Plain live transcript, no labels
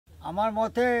আমার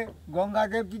মতে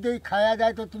গঙ্গাদেব যদি খাওয়া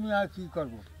যায় তো তুমি আর কী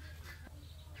করবো?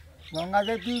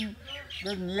 গঙ্গাদেব কি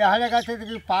নিয়ে হারে গেছে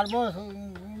দেখি পারবো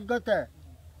করতে?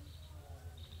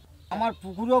 আমার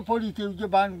পুকুরও পড়ি কেউ যে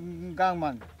গাং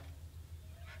মান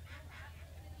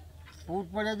পুকুর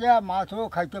পড়ে যায়, মাছও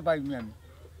খাইতে পারিনি আমি,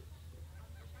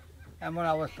 এমন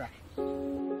অবস্থা।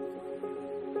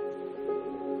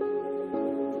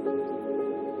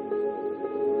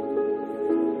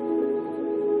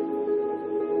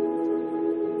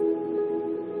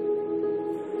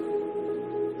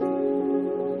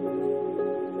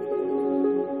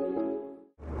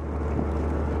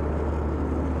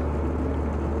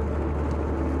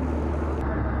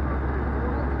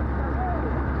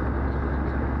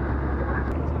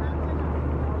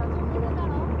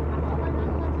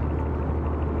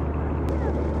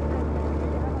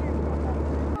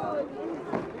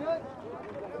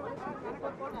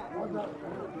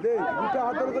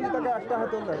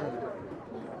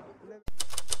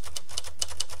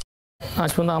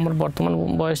 আজ পর্যন্ত আমার বর্তমান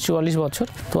বয়স 44 বছর।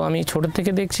 তো আমি ছোটোর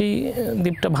থেকে দেখছি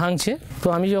দ্বীপটা ভাঙছে। তো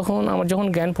আমার যখন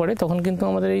জ্ঞান পড়ে তখন কিন্তু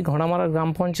আমাদের এই ঘোড়ামারা গ্রাম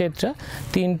পঞ্চায়েতটা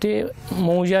 3টে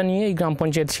মৌজা নিয়ে এই গ্রাম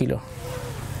পঞ্চায়েত ছিল।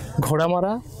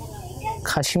 ঘোড়ামারা,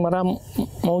 খাসিমারা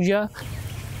মৌজা,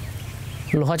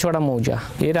 লোহাচড়া মৌজা।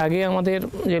 এর আগে আমাদের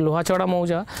যে লোহাচড়া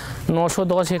মৌজা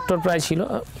 910 হেক্টর প্রায় ছিল,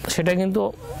 সেটা কিন্তু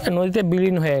নদীতে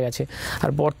বিলীন হয়ে গেছে। আর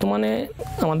বর্তমানে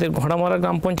আমাদের ঘোড়ামারা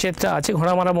গ্রাম পঞ্চায়েতটা আছে,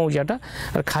 ঘোড়ামারা মৌজাটা।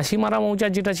 আর খাসিমারা মৌজা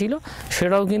যেটা ছিল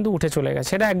সেটাও কিন্তু উঠে চলে গেছে,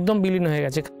 সেটা একদম বিলীন হয়ে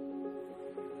গেছে।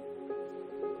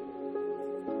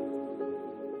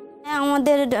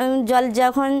 আমাদের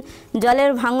যখন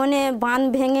জলের ভাঙনে বাঁধ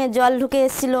ভেঙে জল ঢুকে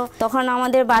এসেছিল, তখন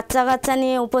আমাদের বাচ্চা কাচ্চা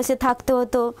নিয়ে উপসে থাকতে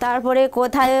হতো। তারপরে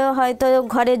কোথায় হয়তো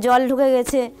ঘরে জল ঢুকে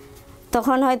গেছে,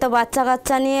 তখন হয়তো বাচ্চা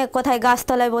কাচ্চা নিয়ে কোথায়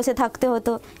গাছতলায় বসে থাকতে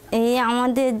হতো। এই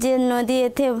আমাদের যে নদী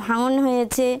এতে ভাঙন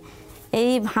হয়েছে,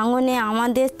 এই ভাঙনে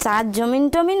আমাদের চাষ জমিন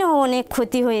টমিনও অনেক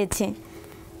ক্ষতি হয়েছে,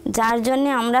 যার জন্যে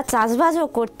আমরা চাষবাসও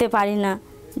করতে পারি না,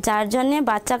 যার জন্যে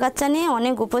বাচ্চা কাচ্চা নিয়ে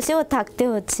অনেক উপসেও থাকতে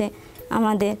হচ্ছে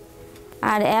আমাদের।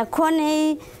 আর এখন এই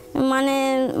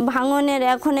ভাঙনের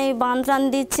এখন এই বাঁধ টান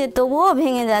দিচ্ছে, তবুও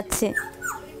ভেঙে যাচ্ছে,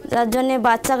 যার জন্যে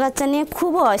বাচ্চা কাচ্চা নিয়ে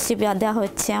খুব অসুবিধা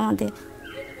হচ্ছে আমাদের।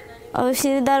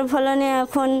 অসুবিধার ফলনে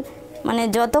এখন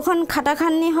যতক্ষণ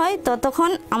খাটাখাটনি হয়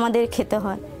ততক্ষণ আমাদের খেতে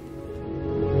হয়।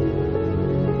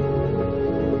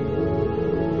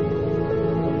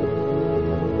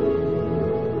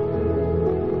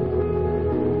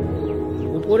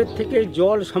 উপরের থেকে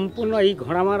জল সম্পূর্ণ এই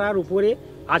ঘোড়ামারার উপরে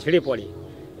আছড়ে পড়ে,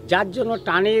 যার জন্য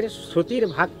টানের স্রোতের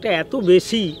ভাগটা এত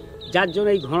বেশি, যার জন্য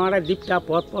এই ঘোড়ামারা দ্বীপটা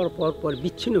পর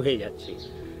বিচ্ছিন্ন হয়ে যাচ্ছে,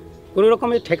 কোনো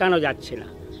রকমে ঠেকানো যাচ্ছে না।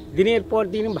 দিনের পর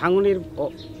দিন ভাঙনের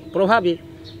প্রভাবে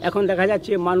এখন দেখা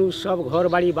যাচ্ছে মানুষ সব ঘর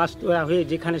বাড়ি বাস্তুয়া হয়ে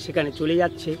যেখানে সেখানে চলে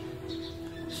যাচ্ছে,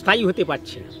 স্থায়ী হতে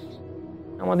পারছে না।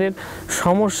 আমাদের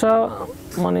সমস্যা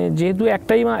যেহেতু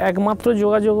একমাত্র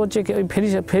যোগাযোগ হচ্ছে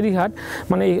ফেরিঘাট,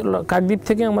 কাকদ্বীপ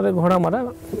থেকে আমাদের ঘোড়ামারা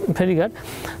ফেরিঘাট।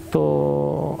 তো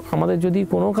আমাদের যদি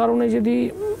কোনো কারণে যদি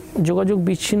যোগাযোগ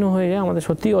বিচ্ছিন্ন হয়ে যায় আমাদের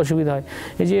সত্যিই অসুবিধা হয়।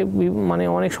 এই যে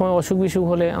অনেক সময় অসুখ বিসুখ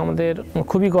হলে আমাদের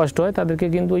খুবই কষ্ট হয়, তাদেরকে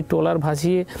কিন্তু ওই ট্রলার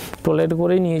ভাসিয়ে ট্রলারে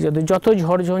করেই নিয়ে যেতে, যত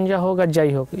ঝড়ঝঞ্ঝা হোক আর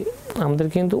যাই হোক আমাদের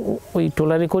কিন্তু ওই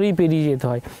ট্রলারে করেই পেরিয়ে যেতে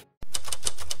হয়।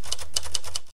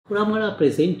 Ghoramara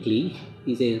presently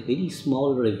is a very small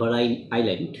riverine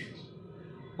island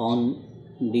on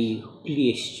the Hooghly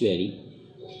estuary,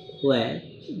 where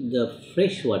the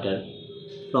fresh water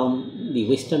from the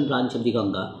western branch of the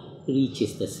Ganga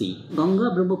reaches the sea.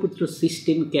 Ganga-Brahmaputra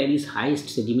system carries highest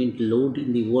sediment load in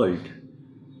the world.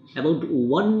 About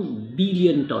 1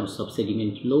 billion tons of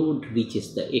sediment load reaches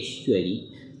the estuary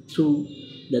through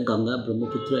the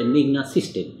Ganga-Brahmaputra and Meghna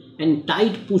system, and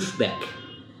tide pushback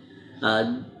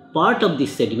part of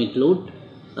this sediment load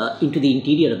into the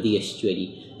interior of the estuary,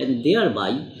 and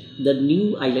thereby the new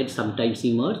islets sometimes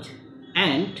emerge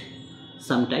and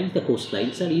sometimes the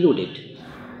coastlines are eroded.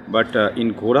 But in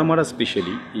Ghoramara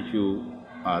especially, if you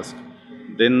ask,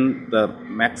 then the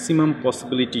maximum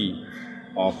possibility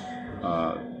of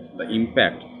the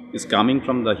impact is coming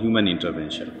from the human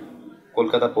intervention.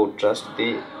 Kolkata Port Trust,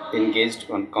 they engaged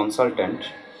one consultant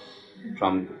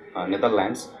from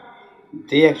Netherlands.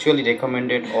 They actually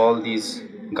recommended all these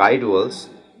guide walls,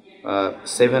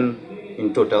 7 in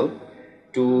total,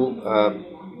 to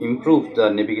improve the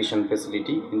navigation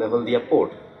facility in the Haldia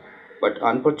port. But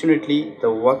unfortunately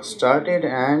the work started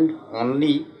and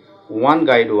only one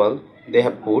guide wall they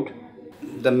have put.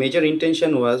 The major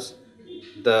intention was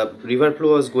the river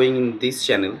flow was going in this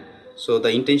channel, so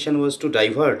the intention was to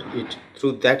divert it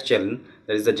through that channel,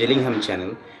 that is the Gillingham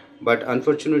channel. But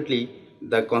unfortunately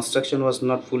the construction was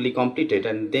not fully completed,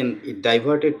 and then it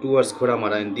diverted towards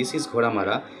Ghoramara, and this is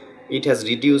Ghoramara. It has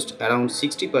reduced around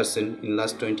 60% in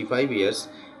last 25 years,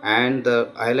 and the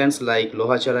islands like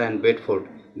Lohachara and Bedford,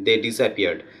 they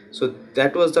disappeared. So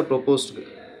that was the proposed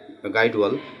guide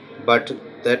wall, but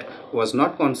that was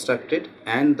not constructed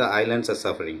and the islands are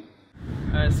suffering.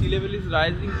 Sea level is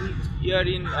rising each year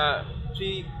in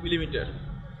 3 millimeter,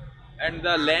 and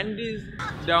the land is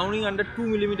downing under 2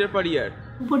 millimeter per year.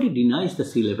 Nobody denies the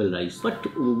sea level rise, but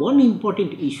one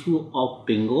important issue of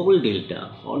Bengal Delta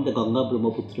or the Ganga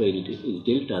Brahmaputra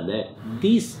Delta, that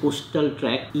this coastal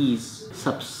tract is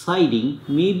subsiding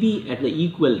maybe at the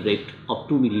equal rate of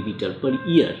 2 millimeter per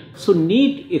year. So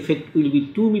net effect will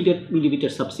be 2 millimeter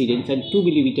subsidence, and 2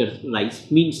 millimeter rise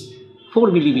means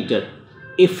 4 millimeter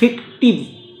effective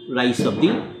rise of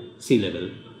the sea level.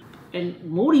 And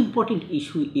more important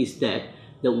issue is that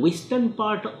the western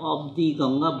part of the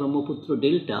Ganga Brahmaputra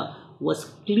Delta was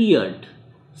cleared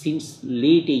since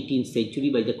late 18th century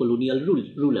by the colonial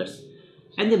rulers.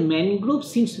 And the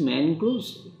mangroves, since mangroves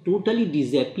totally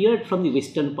disappeared from the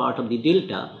western part of the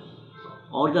delta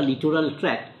or the littoral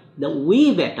tract, the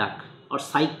wave attack or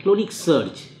cyclonic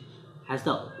surge has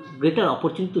the greater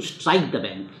opportunity to strike the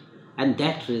bank, and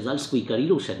that results quicker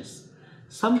erosions.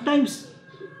 Sometimes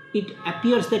it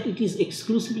appears that it is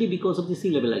exclusively because of the sea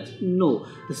level rise. No,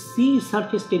 the sea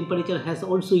surface temperature has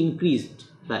also increased,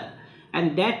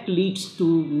 and that leads to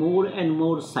more and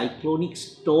more cyclonic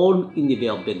storm in the Bay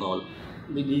of Bengal.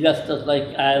 The disasters like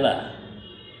Ayala,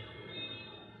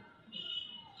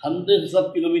 hundreds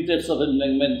of kilometers of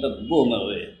embankment are blown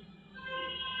away,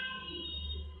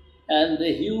 and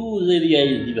a huge area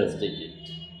is devastated.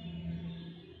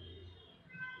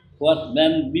 What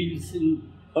man builds in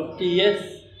 40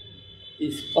 years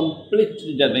is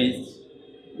completely damaged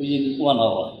within 1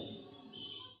 hour.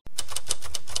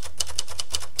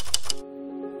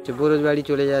 বরজ বাড়ি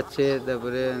চলে যাচ্ছে,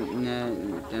 তারপরে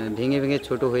ভেঙে ভেঙে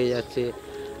ছোট হয়ে যাচ্ছে।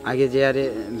 আগে যে আরে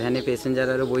ভ্যানে প্যাসেঞ্জার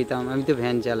আরও বইতাম, আমি তো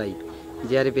ভ্যান চালাই,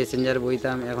 যে আরে প্যাসেঞ্জার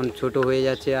বইতাম এখন ছোট হয়ে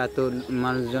যাচ্ছে, আর তো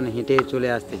মানুষজন হেঁটে চলে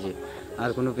আসতেছে, আর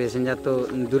কোনো প্যাসেঞ্জার তো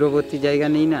দূরবর্তী জায়গা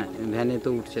নেই না, ভ্যানে তো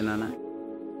উঠছে না।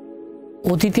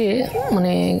 অতীতে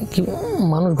মানে কি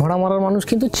মানুষ, ঘোড়ামারার মানুষ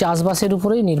কিন্তু চাষবাসের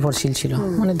উপরেই নির্ভরশীল ছিল,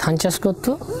 মানে ধান চাষ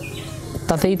করতো,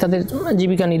 তাতেই তাদের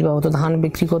জীবিকা নির্বাহ হতো, ধান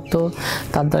বিক্রি করতো,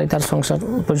 তার দ্বারাই তার সংসার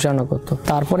পরিচালনা করতো।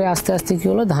 তারপরে আস্তে আস্তে কী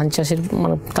হলো, ধান চাষের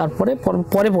মানে তারপরে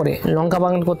পরে লঙ্কা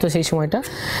বাগান করতো সেই সময়টা,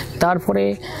 তারপরে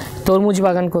তরমুজ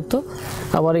বাগান করতো,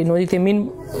 আবার এই নদীতে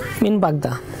পিন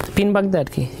বাগদা আর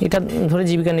কি, এটা ধরে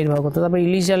জীবিকা নির্বাহ করতো। তারপরে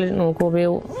ইলিশ জালের নৌকো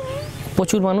বেয়েও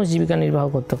প্রচুর মানুষ জীবিকা নির্বাহ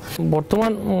করতো।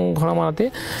 বর্তমান ঘোড়ামারাতে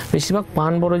বেশিরভাগ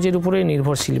পান বরজের উপরে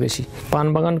নির্ভরশীল, বেশি পান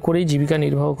বাগান করেই জীবিকা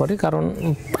নির্বাহ করে, কারণ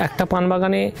একটা পান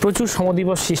বাগানে প্রচুর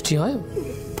সমদিবস সৃষ্টি হয়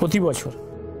প্রতি বছর।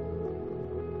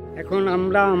 এখন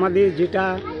আমরা আমাদের যেটা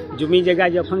জমি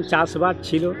জায়গায় যখন চাষবাস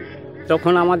ছিল,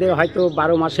 তখন আমাদের হয়তো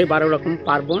 12 মাসে 12 রকম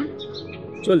পার্বণ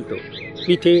চলতো,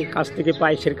 পিঠে কাছ থেকে,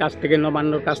 পায়েসের কাছ থেকে,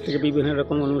 নবান্নর কাছ থেকে বিভিন্ন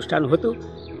রকম অনুষ্ঠান হতো,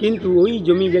 কিন্তু ওই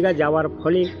জমি জায়গা যাওয়ার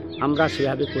ফলে আমরা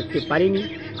সেভাবে করতে পারিনি।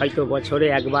 হয়তো বছরে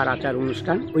একবার আচার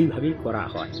অনুষ্ঠান ওইভাবেই করা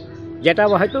হয়, যেটা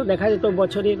হয়তো দেখা যেত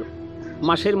বছরের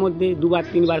মাসের মধ্যে 2বার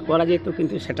 3বার করা যেত,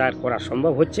 কিন্তু সেটা আর করা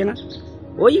সম্ভব হচ্ছে না।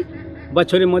 ওই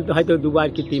বছরের মধ্যে হয়তো 2বার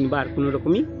কি 3বার কোনো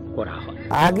রকমই করা হয়।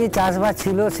 আগে চাষবাস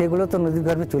ছিল, সেগুলো তো নদীর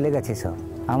গর্ভে চলে গেছে সব।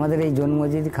 আমাদের এই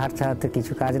জন্মজুরি খাট ছাড়া তো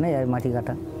কিছু কাজ নেই। আর মাটি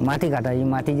কাটা এই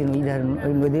মাটি যে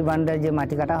ওই নদীর বান্ডার যে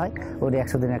মাটি কাটা হয়, ওর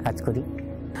 100 দিনের কাজ করি।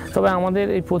 তবে আমাদের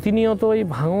এই প্রতিনিয়ত এই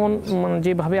ভাঙন মানে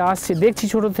যেভাবে আসছে দেখছি,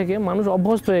 ছোট থেকে মানুষ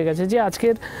অভ্যস্ত হয়ে গেছে যে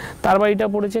আজকের তার বাড়িটা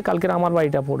পড়েছে, কালকের আমার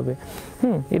বাড়িটা পড়বে।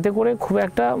 এতে করে খুব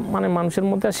একটা মানে মানুষের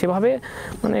মধ্যে সেভাবে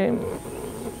মানে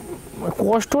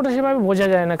কষ্টটা সেভাবে বোঝা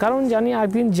যায় না, কারণ জানি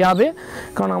একদিন যাবে,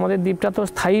 কারণ আমাদের দ্বীপটা তো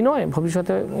স্থায়ী নয়,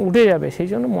 ভবিষ্যতে উঠে যাবে। সেই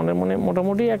জন্য মনে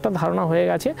মোটামুটি একটা ধারণা হয়ে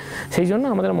গেছে, সেই জন্য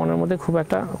আমাদের মনের মধ্যে খুব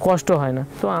একটা কষ্ট হয় না।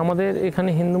 তো আমাদের এখানে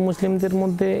হিন্দু মুসলিমদের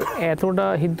মধ্যে এতটা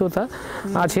হৃদ্যতা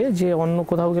আছে যে অন্য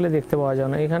কোথাও গেলে দেখতে পাওয়া যায়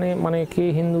না। এখানে মানে কে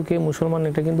হিন্দু কে মুসলমান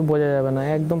এটা কিন্তু বোঝা যাবে না,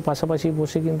 একদম পাশাপাশি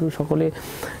বসে কিন্তু সকলে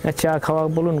চা খাওয়া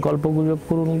বলুন, গল্পগুজব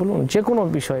করুন বলুন, যে কোনো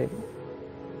বিষয়ে।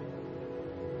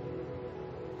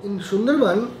 In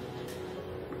Sundarban,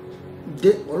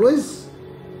 they always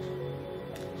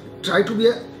try to be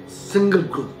a single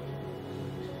group,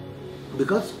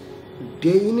 because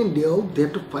day in and day out they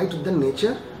have to fight with the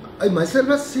nature. I myself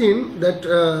have seen that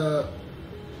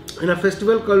in a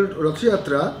festival called Rath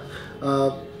Yatra,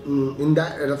 in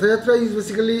that Rath Yatra is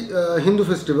basically a Hindu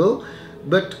festival,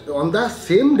 but on that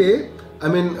same day, I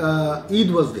mean Eid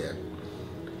was there.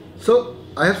 So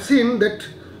I have seen that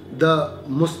the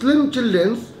Muslim children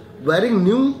wearing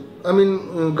new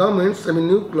garments,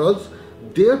 new clothes,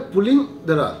 they are pulling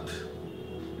the Rath.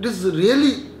 it is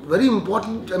really very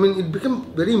important. I mean, it became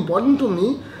very important to me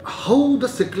how the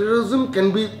secularism can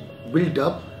be built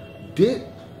up. They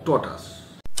taught us.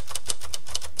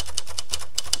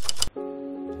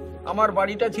 আমার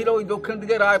বাড়িটা ছিল ওই দক্ষিণ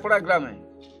দিকে রায়পাড়া গ্রামে।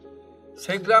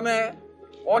 সেই গ্রামে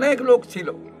অনেক লোক ছিল,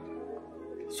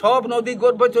 সব নদী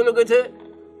গর্ভে চলে গেছে।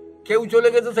 কেউ চলে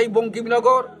গেছে সেই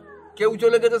বঙ্কিমনগর, কেউ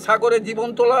চলে গেছে সাগরে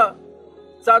জীবনতলা,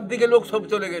 চারদিকে লোক সব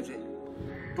চলে গেছে।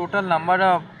 Total number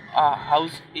of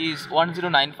house is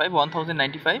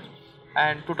 1095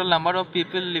 and total number of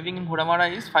people living in Ghoramara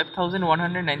is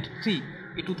 5193।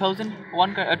 ये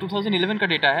 2011 का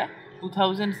डेटा है।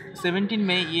 2017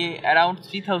 में ये around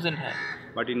 3000 है।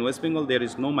 But in West Bengal there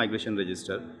is no migration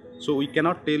register, so we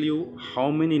cannot tell you how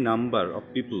many number of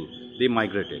people they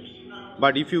migrated.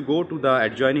 But if you go to the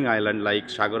adjoining island like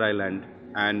Sagar Island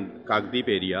and Kagdip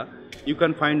area, you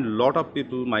can find lot of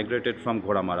people migrated from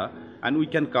Ghoramara, and we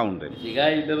can count them.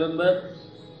 I remember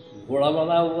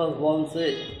Ghoramara was once a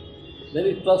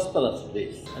very prosperous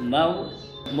place, and now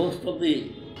most of the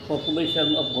population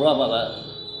of Ghoramara,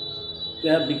 they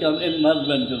have become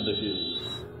environmental refugees.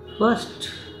 First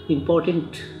important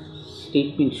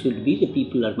statement should be the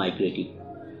people are migrating.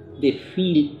 They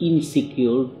feel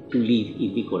insecure to live in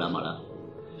the Ghoramara.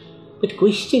 But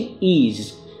question is,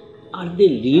 are they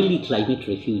really climate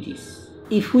refugees?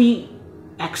 If we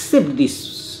accept this,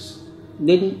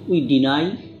 then we deny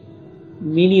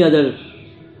many other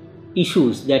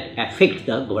issues that affect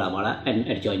the Ghoramara and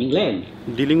adjoining land.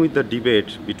 Dealing with the debate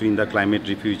between the climate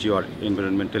refugee or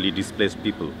environmentally displaced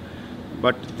people,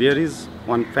 but there is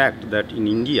one fact that in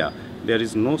India there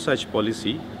is no such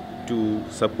policy to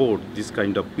support this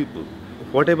kind of people.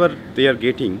 Whatever they are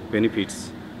getting benefits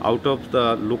out of the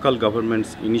local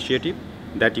government's initiative,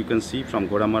 that you can see from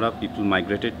Ghoramara, people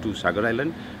migrated to Sagar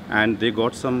Island and they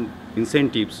got some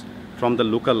incentives from the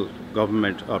local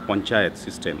government or panchayat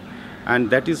system, and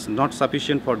that is not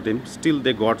sufficient for them. Still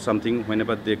they got something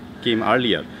whenever they came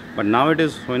earlier, but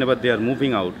nowadays whenever they are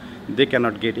moving out, they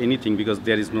cannot get anything because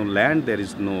there is no land, there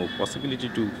is no possibility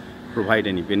to provide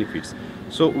any benefits.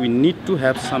 So we need to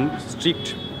have some strict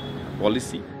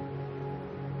policy.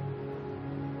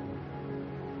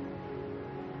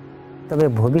 তবে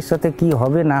ভবিষ্যতে কি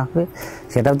হবে না হবে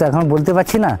সেটাও তো এখন বলতে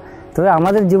পারছি না। তবে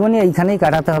আমাদের জীবনে এইখানেই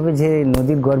কাটাতে হবে, যে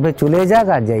নদীর গর্ভে চলে যাক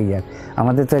আর যাই যাক,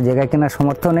 আমাদের তো জায়গা কেনার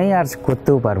সামর্থ্য নেই আর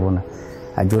করতেও পারবো না।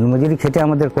 আর জন্মজুরি খেটে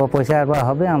আমাদের ক পয়সা বা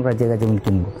হবে আমরা জায়গা জমি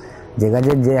কিনবো? জায়গা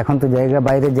যে এখন তো জায়গা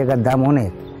বাইরের জায়গার দাম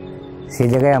অনেক, সেই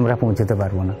জায়গায় আমরা পৌঁছতে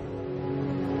পারবো না।